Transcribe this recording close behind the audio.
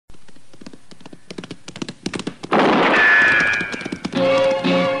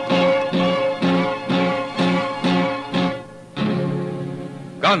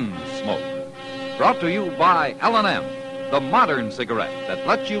Gunsmoke. Brought to you by L&M, the modern cigarette that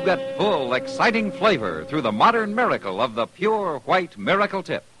lets you get full, exciting flavor through the modern miracle of the pure white miracle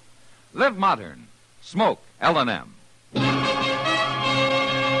tip. Live modern. Smoke L&M.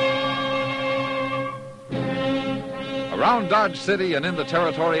 Around Dodge City and in the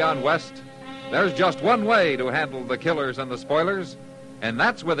territory on West, there's just one way to handle the killers and the spoilers, and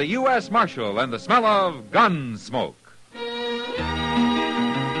that's with a U.S. Marshal and the smell of Gunsmoke.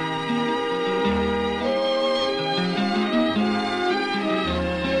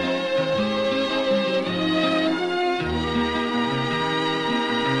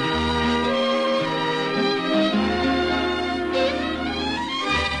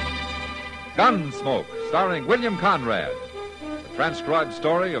 Gunsmoke, starring William Conrad. The transcribed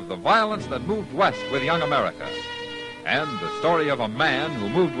story of the violence that moved west with young America. And the story of a man who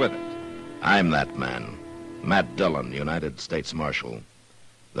moved with it. I'm that man. Matt Dillon, United States Marshal.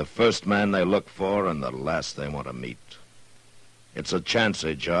 The first man they look for and the last they want to meet. It's a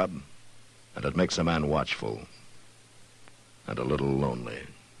chancy job, and it makes a man watchful. And a little lonely.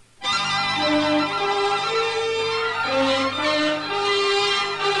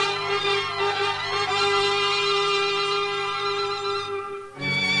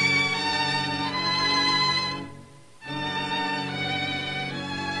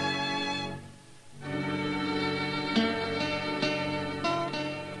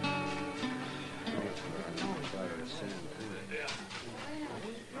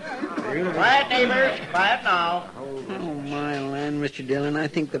 Quiet, neighbors. Quiet now. Oh, my land, Mr. Dillon. I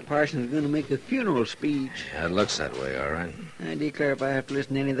think the parson's going to make a funeral speech. Yeah, it looks that way, all right. I declare if I have to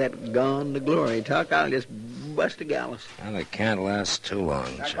listen to any of that gone to glory talk, I'll just bust a gallus. Well, it can't last too long,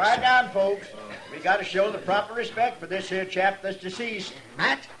 Now, Chester. quiet down, folks. We got to show the proper respect for this here chap that's deceased.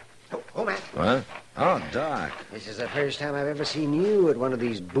 Matt? Oh, Matt. What? Oh, Doc. This is the first time I've ever seen you at one of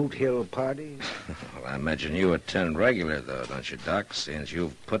these Boot Hill parties. Well, I imagine you attend regular, though, don't you, Doc, since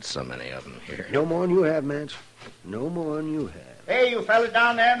you've put so many of them here. No more than you have, Matt. No more than you have. Hey, you fellas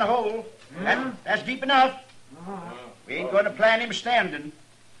down there in the hole. That's deep enough. We ain't going to plan him standing.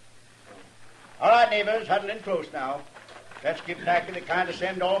 All right, neighbors, huddle in close now. Let's give Packy the kind of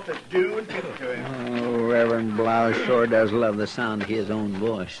send-off that's due and fitting to him. Oh, Reverend Blouse sure does love the sound of his own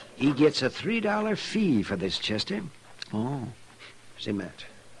voice. He gets a $3 fee for this, Chester. Oh. Say, Matt,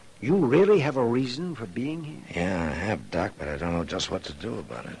 you really have a reason for being here? Yeah, I have, Doc, but I don't know just what to do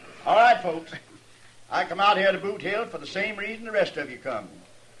about it. All right, folks. I come out here to Boot Hill for the same reason the rest of you come.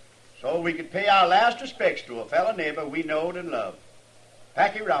 So we could pay our last respects to a fellow neighbor we knowed and loved.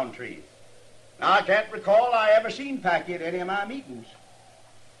 Packy Roundtree. Now, I can't recall I ever seen Packy at any of my meetings.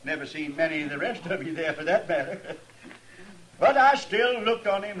 Never seen many of the rest of you there, for that matter. But I still looked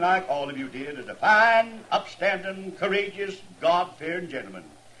on him like all of you did, as a fine, upstanding, courageous, God-fearing gentleman.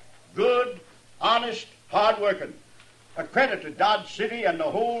 Good, honest, hard-working. A credit to Dodge City and the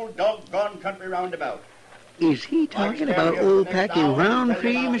whole doggone country round about. Is he talking about old Packy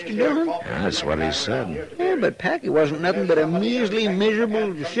Roundtree, Mr. Dillon? Yeah, that's what he said. Yeah, but Packy wasn't nothing but a measly,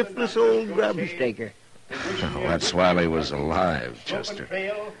 miserable, shiftless old grubstaker. Oh, that's while he was alive, Chester.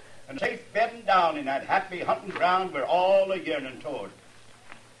 Trail and safe bedding down in that happy hunting ground we're all a yearning toward.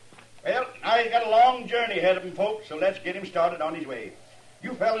 Well, now he's got a long journey ahead of him, folks, so let's get him started on his way.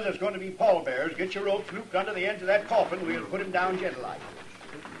 You fellas that's going to be pallbearers, get your ropes looped under the ends of that coffin. We'll put him down gentle-like.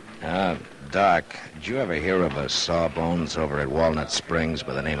 Doc, did you ever hear of a sawbones over at Walnut Springs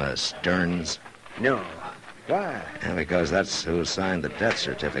by the name of Stearns? No. Why? Yeah, because that's who signed the death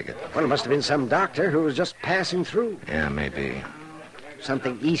certificate. Well, it must have been some doctor who was just passing through. Yeah, maybe.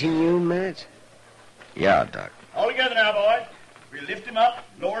 Something eating you, Matt? Yeah, Doc. All together now, boys. We'll lift him up,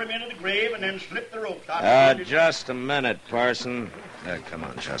 lower him into the grave, and then slip the ropes out. Just a minute, Parson. Come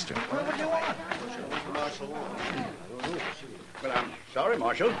on, Chester. What do you want? Well, I'm sorry,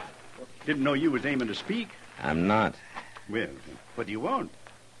 Marshal. Didn't know you was aiming to speak. I'm not. Well, what do you want?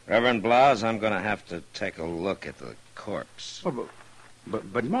 Reverend Blouse, I'm going to have to take a look at the corpse. Oh,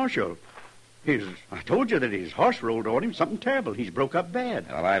 but Marshal, I told you that his horse rolled on him. Something terrible. He's broke up bad.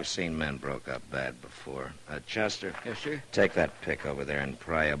 Well, I've seen men broke up bad before. Chester? Yes, sir? Take that pick over there and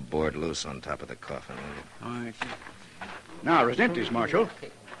pry a board loose on top of the coffin, will you? All right, sir. Now, resent this, Marshal.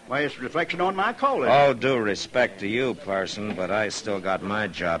 Why, it's a reflection on my calling. All due respect to you, Parson, but I still got my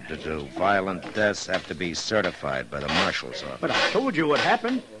job to do. Violent deaths have to be certified by the marshal's office. But I told you what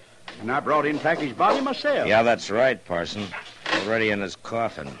happened, and I brought in Packy's body myself. Yeah, that's right, Parson. Already in his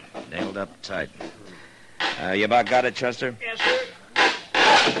coffin, nailed up tight. You about got it, Chester? Yes, sir.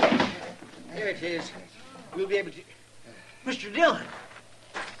 There it is. We'll be able to... Mr. Dillon!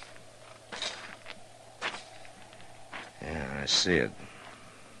 Yeah, I see it.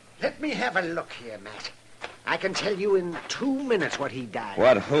 Let me have a look here, Matt. I can tell you in 2 minutes what he died.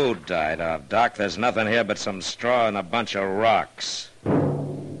 What who died of, Doc? There's nothing here but some straw and a bunch of rocks.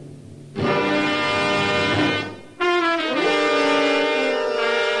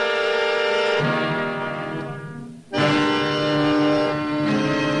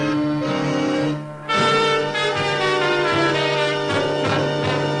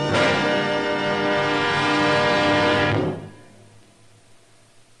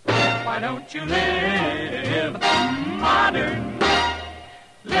 Why don't you live modern?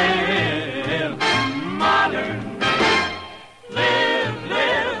 Live modern.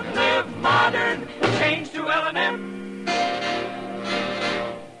 Live modern. Change to L&M.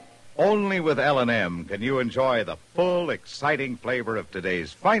 Only with L&M can you enjoy the full, exciting flavor of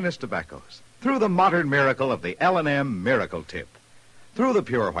today's finest tobaccos through the modern miracle of the L&M Miracle Tip. Through the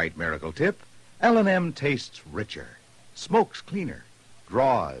pure white Miracle Tip, L&M tastes richer, smokes cleaner,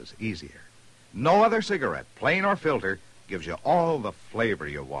 draws easier. No other cigarette, plain or filter, gives you all the flavor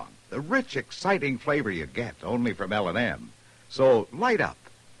you want. The rich, exciting flavor you get only from L&M. So light up,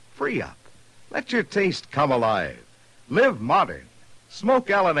 free up, let your taste come alive. Live modern. Smoke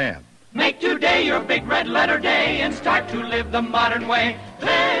L&M. Make today your big red letter day and start to live the modern way.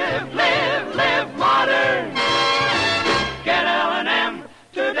 Live modern. Get L&M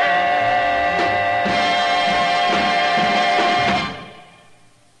today.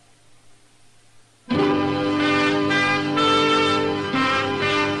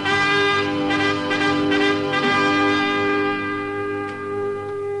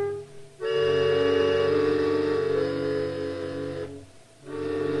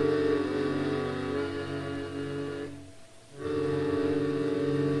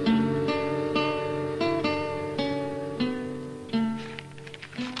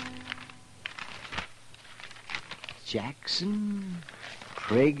 Jackson,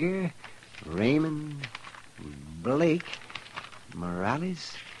 Prager, Raymond, Blake,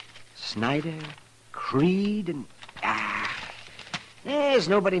 Morales, Snyder, Creed, and... There's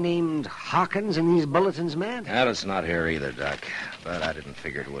nobody named Hawkins in these bulletins, man. It's not here either, Doc. But I didn't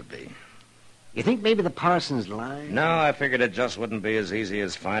figure it would be. You think maybe the Parsons line? No, I figured it just wouldn't be as easy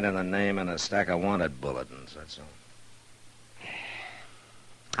as finding the name in a stack of wanted bulletins, that's all.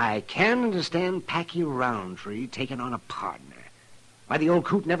 I can understand Packy Roundtree taking on a partner. Why, the old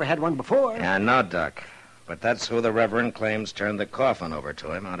coot never had one before. Yeah, no, Doc. But that's who the Reverend claims turned the coffin over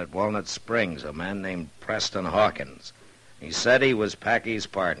to him out at Walnut Springs, a man named Preston Hawkins. He said he was Packy's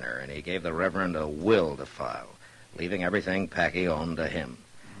partner, and he gave the Reverend a will to file, leaving everything Packy owned to him.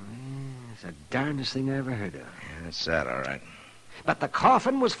 It's the darndest thing I ever heard of. Yeah, that's that, all right. But the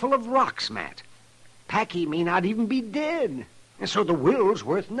coffin was full of rocks, Matt. Packy may not even be dead. And so the will's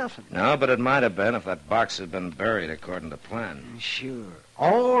worth nothing. No, but it might have been if that box had been buried according to plan. Sure.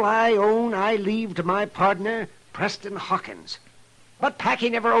 All I own, I leave to my partner, Preston Hawkins. But Packy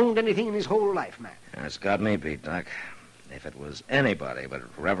never owned anything in his whole life, Matt. That's got me beat, Doc. If it was anybody but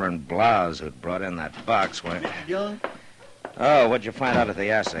Reverend Blas who'd brought in that box, why... Mr. Dillon? Oh, what'd you find out at the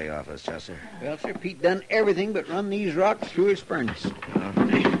assay office, Chester? Well, sir, Pete done everything but run these rocks through his furnace.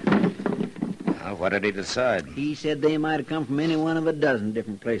 What did he decide? He said they might have come from any one of a dozen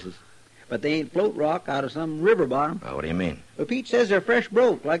different places. But they ain't float rock out of some river bottom. Oh, what do you mean? Well, Pete says they're fresh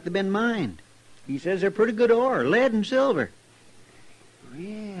broke, like they've been mined. He says they're pretty good ore, lead and silver.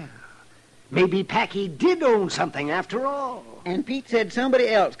 Yeah. Maybe Packy did own something after all. And Pete said somebody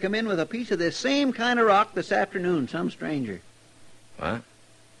else come in with a piece of this same kind of rock this afternoon, some stranger. What?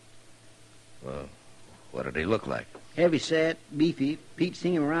 Well, what did he look like? Heavy set, beefy. Pete's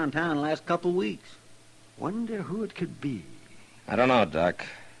seen him around town the last couple of weeks. Wonder who it could be. I don't know, Doc.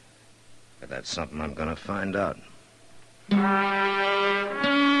 But that's something I'm going to find out.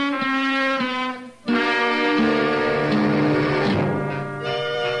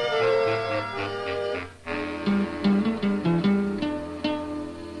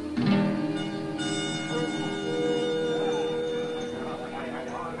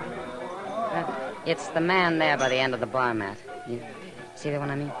 It's the man there by the end of the bar mat. You see the one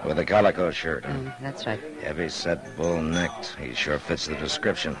I mean? With the calico shirt, huh? That's right. Heavy-set, bull-necked. He sure fits the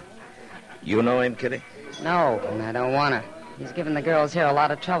description. You know him, Kitty? No, and I don't want to. He's giving the girls here a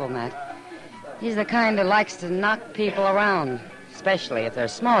lot of trouble, Matt. He's the kind who likes to knock people around, especially if they're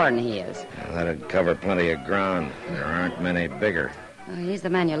smaller than he is. Well, that'd cover plenty of ground. There aren't many bigger. He's the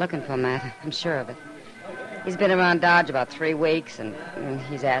man you're looking for, Matt. I'm sure of it. He's been around Dodge about 3 weeks, and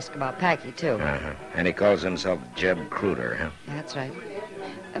he's asked about Packy, too. Uh-huh. And he calls himself Jeb Cruder, huh? That's right.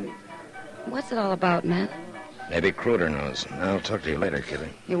 What's it all about, Matt? Maybe Cruder knows. I'll talk to you later, Kitty.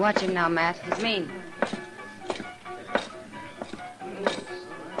 You watch him now, Matt. He's mean.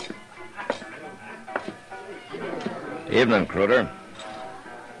 Evening, Cruder.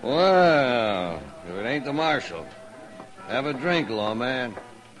 Well, if it ain't the marshal. Have a drink, lawman.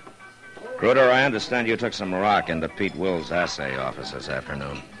 Cruder, I understand you took some rock into Pete Will's assay office this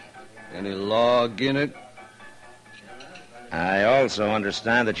afternoon. Any log in it? I also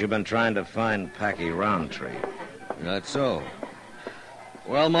understand that you've been trying to find Packy Roundtree. Not so.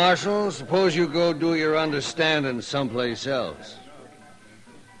 Well, Marshal, suppose you go do your understanding someplace else.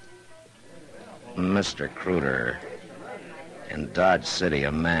 Mr. Cruder, in Dodge City,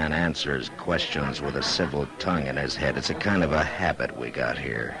 a man answers questions with a civil tongue in his head. It's a kind of a habit we got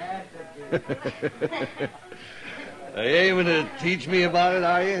here. Are you aiming to teach me about it,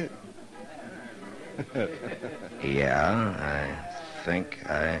 are you? Yeah, I think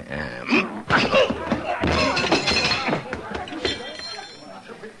I am.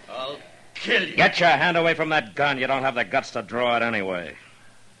 I'll kill you. Get your hand away from that gun. You don't have the guts to draw it anyway.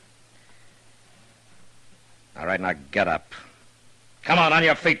 All right, now get up. Come on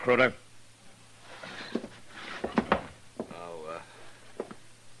your feet, Cruder.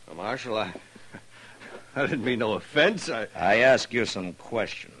 Marshal, I didn't mean no offense. I ask you some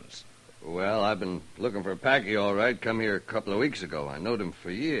questions. Well, I've been looking for Packy, all right. Come here a couple of weeks ago. I knowed him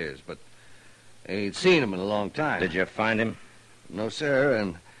for years, but I ain't seen him in a long time. Did you find him? No, sir,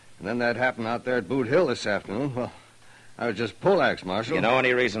 and then that happened out there at Boot Hill this afternoon. Well, I was just poleaxe, Marshal. You know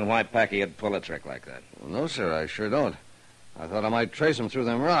any reason why Packy would pull a trick like that? Well, no, sir, I sure don't. I thought I might trace him through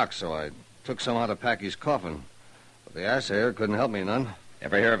them rocks, so I took some out of Packy's coffin. But the assayer couldn't help me none.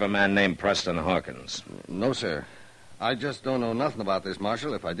 Ever hear of a man named Preston Hawkins? No, sir. I just don't know nothing about this,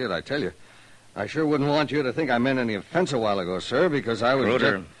 Marshal. If I did, I'd tell you. I sure wouldn't want you to think I meant any offense a while ago, sir, because I was...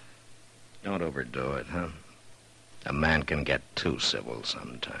 Cruder, don't overdo it, huh? A man can get too civil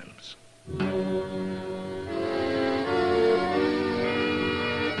sometimes.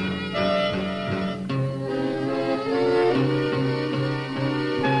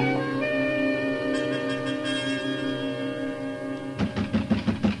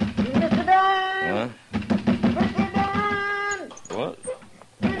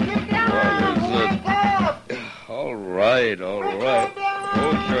 All right. Hold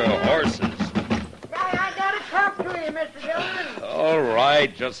your horses. I gotta talk to you, Mr. Dillon. All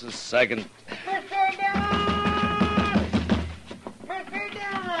right, just a second. Mr. Dillon! Mr.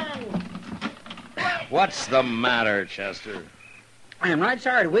 Dillon! What's the matter, Chester? I'm right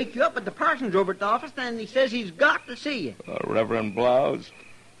sorry to wake you up, but the parson's over at the office, and he says he's got to see you. Reverend Blouse?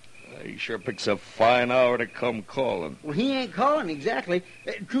 He sure picks a fine hour to come calling. Well, he ain't calling exactly.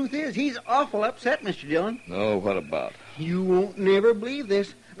 Truth is, he's awful upset, Mr. Dillon. Oh, what about? You won't never believe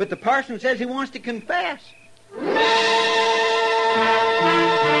this, but the parson says he wants to confess.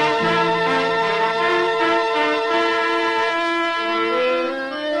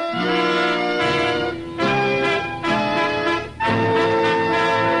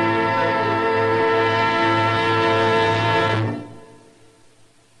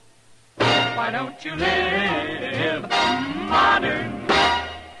 Why don't you live modern?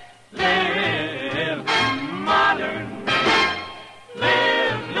 Live modern.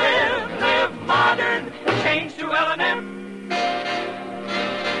 Live modern. Change to L&M.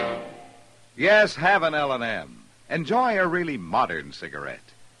 Yes, have an L&M. Enjoy a really modern cigarette.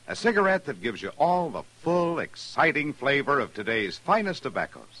 A cigarette that gives you all the full, exciting flavor of today's finest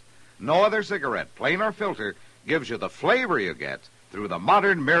tobaccos. No other cigarette, plain or filter, gives you the flavor you get through the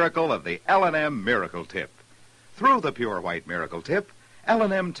modern miracle of the L&M Miracle Tip. Through the pure white Miracle Tip,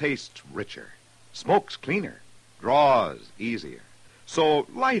 L&M tastes richer, smokes cleaner, draws easier. So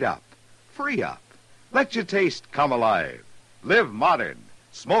light up, free up, let your taste come alive. Live modern,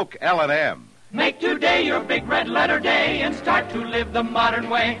 smoke L&M. Make today your big red letter day and start to live the modern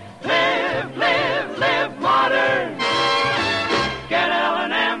way. Live modern. Get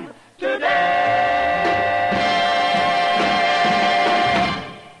L&M today.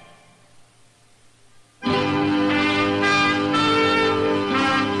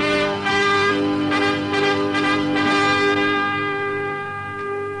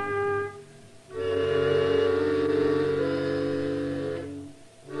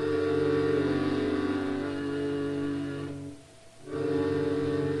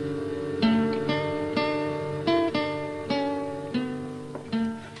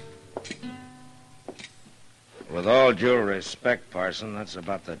 With all due respect, Parson, that's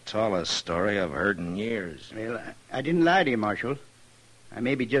about the tallest story I've heard in years. Well, I didn't lie to you, Marshal. I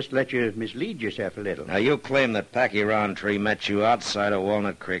maybe just let you mislead yourself a little. Now, you claim that Packy Roundtree met you outside of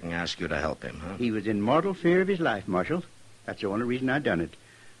Walnut Creek and asked you to help him, huh? He was in mortal fear of his life, Marshal. That's the only reason I done it.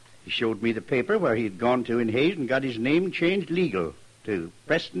 He showed me the paper where he'd gone to in Hayes and got his name changed legal to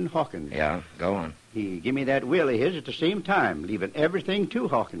Preston Hawkins. Yeah, go on. He give me that will of his at the same time, leaving everything to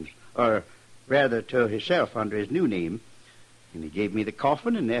Hawkins, or rather to himself under his new name. And he gave me the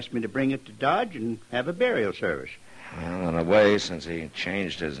coffin and asked me to bring it to Dodge and have a burial service. Well, in a way, since he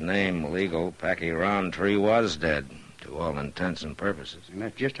changed his name legal, Packy Roundtree was dead, to all intents and purposes. And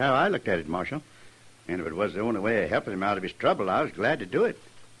that's just how I looked at it, Marshal. And if it was the only way of helping him out of his trouble, I was glad to do it.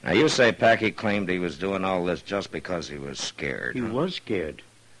 Now, you say Packy claimed he was doing all this just because he was scared. He was scared.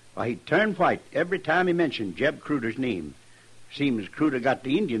 Why, he turned white every time he mentioned Jeb Cruder's name. Seems Cruder got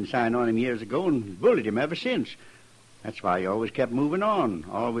the Indian sign on him years ago and bullied him ever since. That's why he always kept moving on,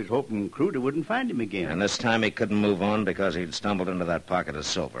 always hoping Cruder wouldn't find him again. And this time he couldn't move on because he'd stumbled into that pocket of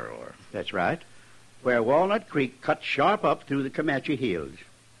silver ore. That's right. Where Walnut Creek cuts sharp up through the Comanche Hills.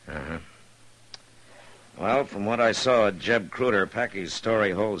 Uh-huh. Well, from what I saw of Jeb Cruder, Packy's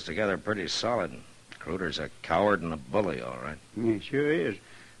story holds together pretty solid. Cruder's a coward and a bully, all right. He sure is.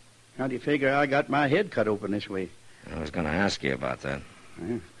 How do you figure I got my head cut open this way? I was going to ask you about that.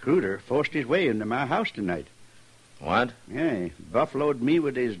 Cruder forced his way into my house tonight. What? Yeah, he buffaloed me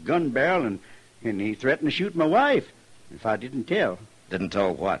with his gun barrel, and he threatened to shoot my wife if I didn't tell. Didn't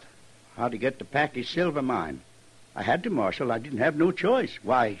tell what? How to get to Packy's silver mine. I had to, Marshal. I didn't have no choice.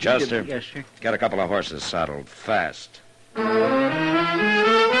 Why? Chester. Yes, sir. Get a couple of horses saddled fast.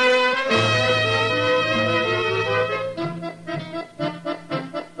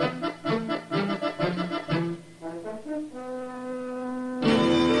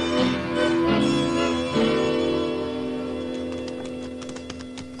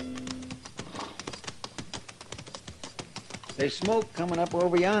 There's smoke coming up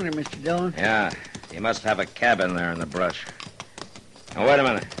over yonder, Mr. Dillon. Yeah, he must have a cabin there in the brush. Now, wait a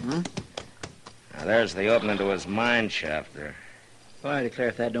minute. Now, there's the opening to his mine shaft there. Well, I declare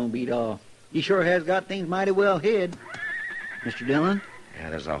if that don't beat all. He sure has got things mighty well hid. Mr. Dillon? Yeah,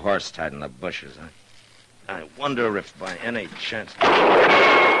 there's a horse tied in the bushes. I wonder if by any chance...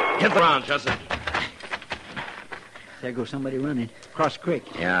 Hit the ground, Chester. There goes somebody running across the creek.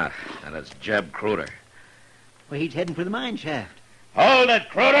 Yeah, and it's Jeb Cruder. Well, he's heading for the mine shaft. Hold it,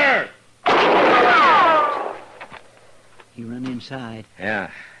 Cruder! He run inside.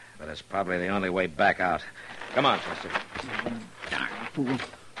 Yeah, but it's probably the only way back out. Come on, Chester. Darn fool.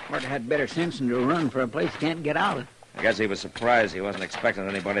 Ought to had better sense than to run for a place he can't get out of. I guess he was surprised. He wasn't expecting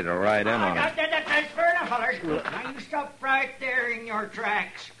anybody to ride in on him. That's fair enough, fellers. Now you stop right there in your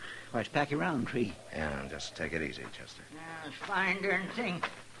tracks. Why, it's Packy Roundtree. Yeah, just take it easy, Chester. It's a fine darn thing.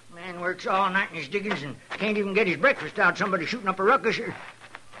 Man works all night in his diggings and can't even get his breakfast out. Somebody shooting up a ruckus.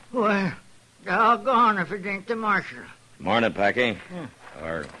 Well, doggone if it ain't the marshal. Morning, Packy.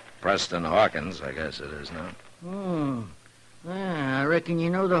 Or Preston Hawkins, I guess it is now. Oh. Well, I reckon you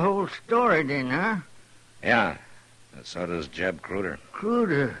know the whole story then, huh? Yeah, and so does Jeb Cruder.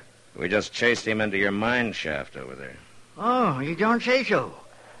 Cruder? We just chased him into your mine shaft over there. Oh, you don't say so.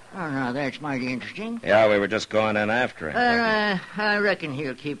 Oh, now, that's mighty interesting. Yeah, we were just going in after him. I reckon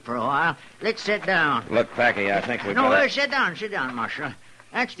he'll keep for a while. Let's sit down. Look, Packy, I think we No, better... sit down, Marshal.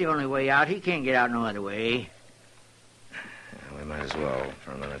 That's the only way out. He can't get out no other way. Yeah, we might as well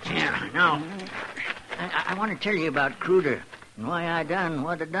for a minute, Chester. Yeah, now, I want to tell you about Cruder and why I done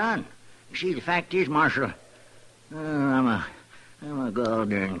what I done. You see, the fact is, Marshal, I'm a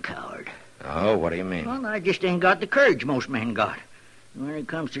gall-darn coward. Oh, what do you mean? Well, I just ain't got the courage most men got. When it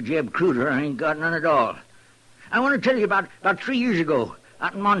comes to Jeb Cruder, I ain't got none at all. I want to tell you about 3 years ago,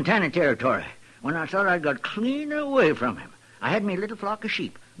 out in Montana Territory, when I thought I'd got clean away from him. I had me little flock of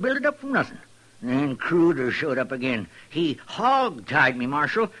sheep, built it up from nothing. Then Cruder showed up again. He hog-tied me,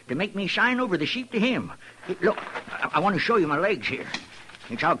 Marshal, to make me sign over the sheep to him. Look, I want to show you my legs here.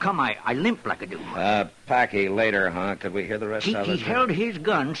 It's how come I limp like I do. Packy, later, huh? Could we hear the rest of it? He held his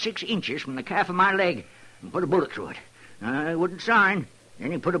gun 6 inches from the calf of my leg and put a bullet through it. I wouldn't sign.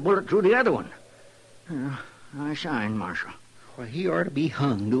 Then he put a bullet through the other one. I signed, Marshal. Well, he ought to be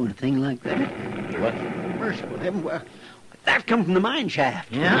hung doing a thing like that. What? Merciful heaven, well, that come from the mine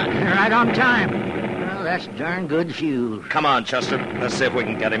shaft. Yeah, right on time. Well, that's darn good fuel. Come on, Chester. Let's see if we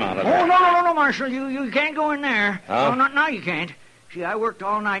can get him out of there. Oh, no, Marshal. You can't go in there. Huh? Oh, not now you can't. See, I worked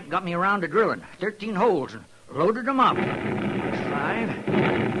all night and got me around to drilling. 13 holes and loaded them up.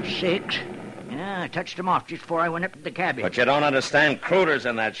 5, 6... Yeah, I touched him off just before I went up to the cabin. But you don't understand. Cruder's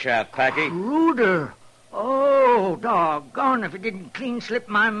in that shaft, Packy. Cruder? Oh, doggone if it didn't clean slip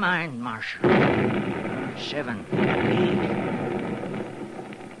my mind, Marshal. 7, 8.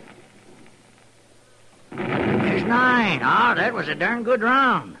 There's 9. Ah, that was a darn good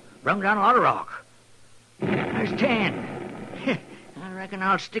round. Brung down a lot of rock. There's 10. I reckon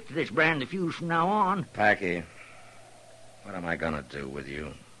I'll stick to this brand of fuse from now on. Packy, what am I going to do with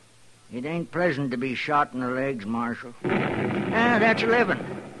you? It ain't pleasant to be shot in the legs, Marshal. Ah, that's 11.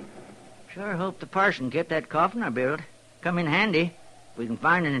 Sure hope the parson kept that coffin I built. Come in handy if we can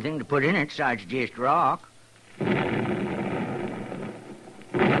find anything to put in it besides just rock.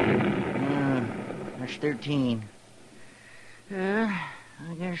 That's 13. I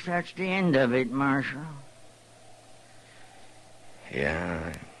guess that's the end of it, Marshal.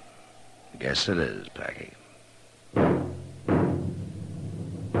 Yeah, I guess it is, Packy.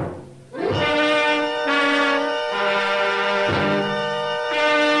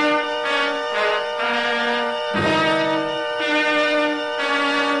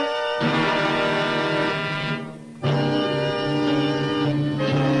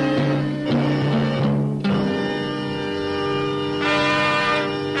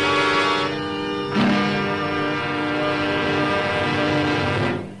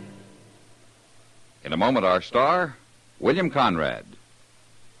 In a moment, our star, William Conrad.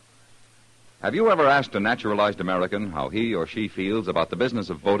 Have you ever asked a naturalized American how he or she feels about the business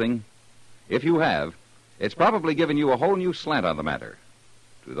of voting? If you have, it's probably given you a whole new slant on the matter.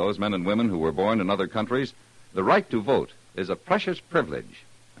 To those men and women who were born in other countries, the right to vote is a precious privilege,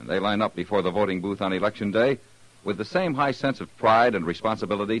 and they line up before the voting booth on Election Day with the same high sense of pride and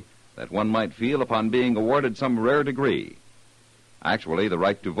responsibility that one might feel upon being awarded some rare degree. Actually, the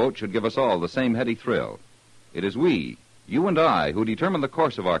right to vote should give us all the same heady thrill. It is we, you and I, who determine the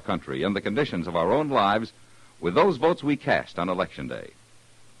course of our country and the conditions of our own lives with those votes we cast on Election Day.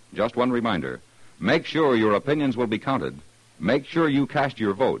 Just one reminder, make sure your opinions will be counted. Make sure you cast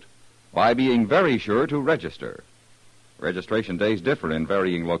your vote by being very sure to register. Registration days differ in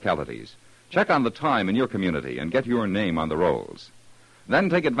varying localities. Check on the time in your community and get your name on the rolls. Then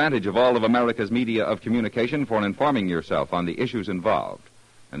take advantage of all of America's media of communication for informing yourself on the issues involved.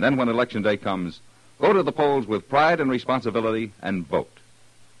 And then when Election Day comes, go to the polls with pride and responsibility and vote.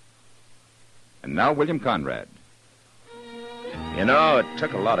 And now, William Conrad. You know, it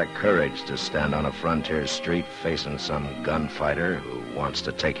took a lot of courage to stand on a frontier street facing some gunfighter who wants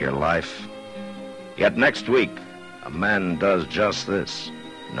to take your life. Yet next week, a man does just this,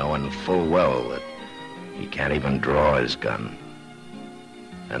 knowing full well that he can't even draw his gun.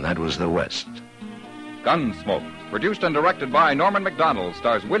 And that was the West. Gunsmoke, produced and directed by Norman MacDonald,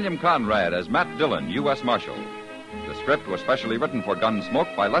 stars William Conrad as Matt Dillon, U.S. Marshal. The script was specially written for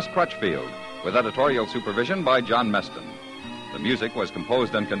Gunsmoke by Les Crutchfield, with editorial supervision by John Meston. The music was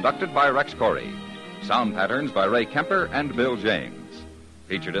composed and conducted by Rex Corey. Sound patterns by Ray Kemper and Bill James.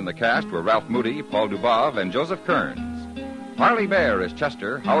 Featured in the cast were Ralph Moody, Paul Dubov, and Joseph Kearns. Harley Bear is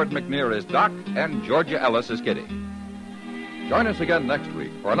Chester, Howard McNear is Doc, and Georgia Ellis is Kitty. Join us again next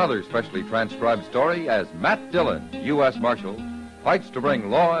week for another specially transcribed story as Matt Dillon, U.S. Marshal, fights to bring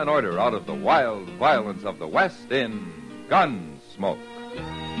law and order out of the wild violence of the West in Gunsmoke.